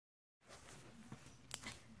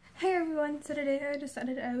everyone, so today I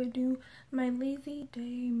decided I would do my lazy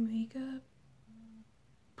day makeup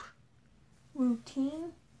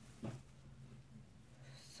routine.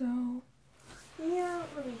 So yeah,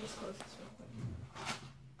 let me just close this real quick.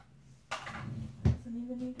 Doesn't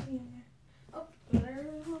even need to be in there. Oh,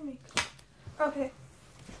 there's my makeup. Okay,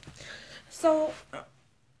 so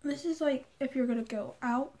this is like if you're gonna go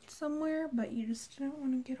out somewhere but you just don't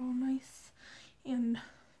want to get all nice and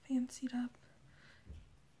fancied up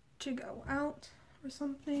to go out or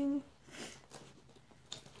something.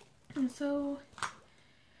 And so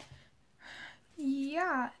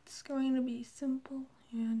yeah, it's going to be simple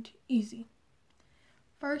and easy.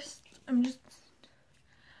 First, I'm just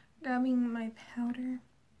grabbing my powder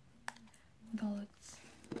with all its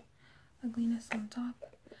ugliness on top.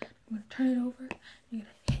 I'm going to turn it over and you're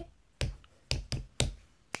going to hit.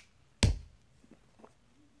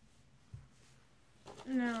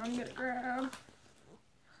 Now I'm going to grab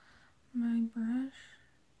my brush.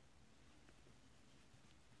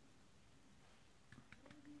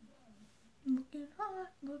 Looking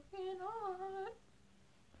hot, looking hot.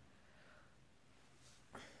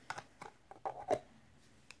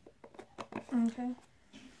 Okay.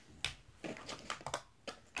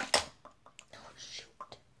 Oh,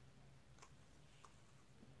 shoot.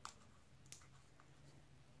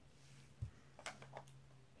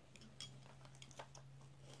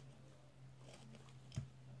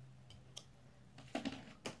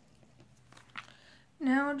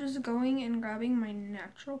 Now just going and grabbing my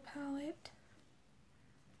natural palette.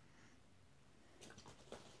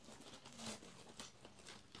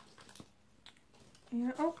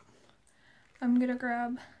 And oh, I'm gonna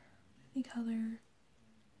grab the color,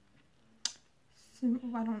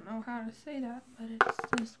 I don't know how to say that, but it's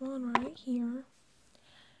this one right here.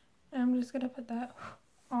 And I'm just gonna put that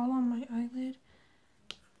all on my eyelid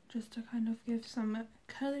just to kind of give some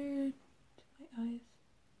color to my eyes.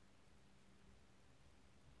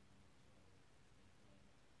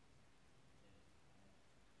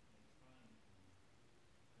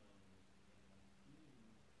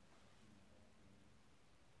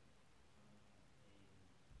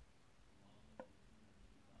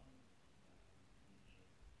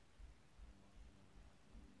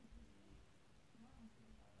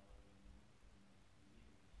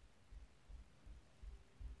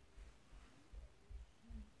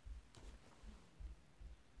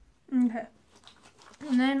 Okay,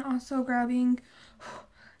 and then also grabbing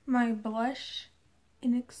my blush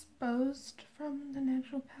in Exposed from the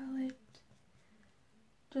natural palette,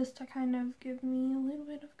 just to kind of give me a little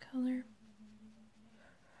bit of color.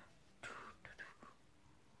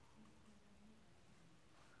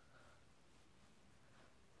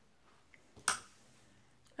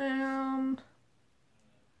 And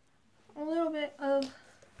a little bit of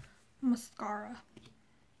mascara.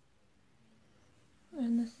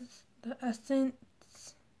 And this is the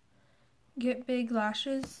Essence Get Big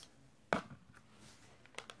Lashes.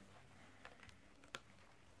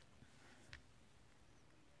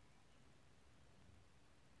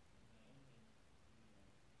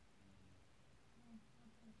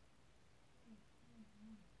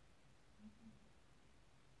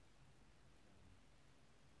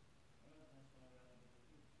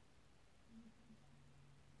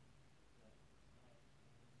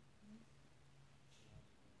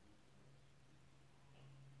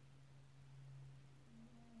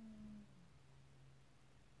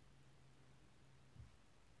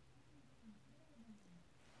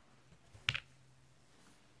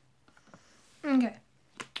 Okay,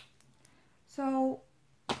 so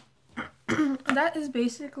that is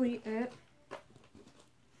basically it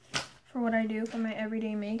for what I do for my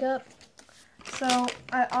everyday makeup. So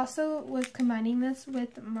I also was combining this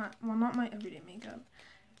with my, well, not my everyday makeup.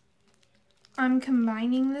 I'm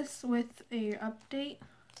combining this with a update.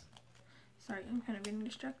 Sorry, I'm kind of getting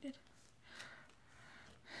distracted.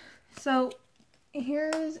 So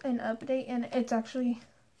here's an update, and it's actually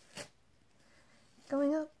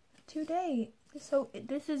going up today. So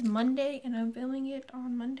this is Monday, and I'm filming it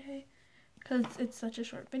on Monday because it's such a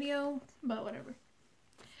short video, but whatever.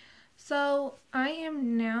 So I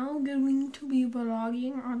am now going to be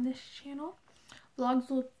vlogging on this channel. Vlogs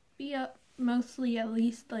will be up mostly at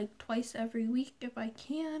least like twice every week if I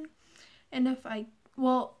can. And if I,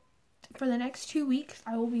 well, for the next 2 weeks,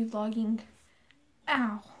 I will be vlogging,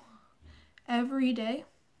 every day.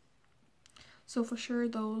 So for sure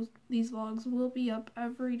these vlogs will be up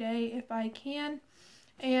every day if I can.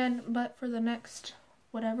 But for the next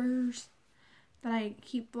whatevers that I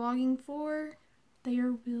keep vlogging for,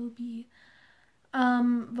 there will be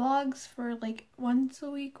vlogs for like once a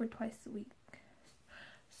week or twice a week.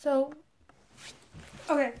 So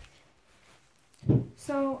okay,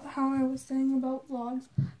 was saying about vlogs,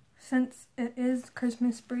 since it is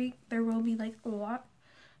Christmas break, there will be like a lot.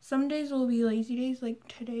 Some days will be lazy days, like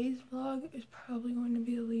today's vlog is probably going to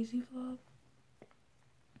be a lazy vlog.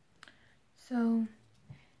 So,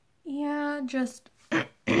 yeah, just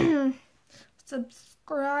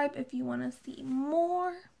subscribe if you want to see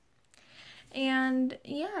more. And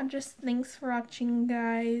yeah, just thanks for watching,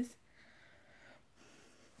 guys.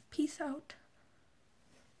 Peace out.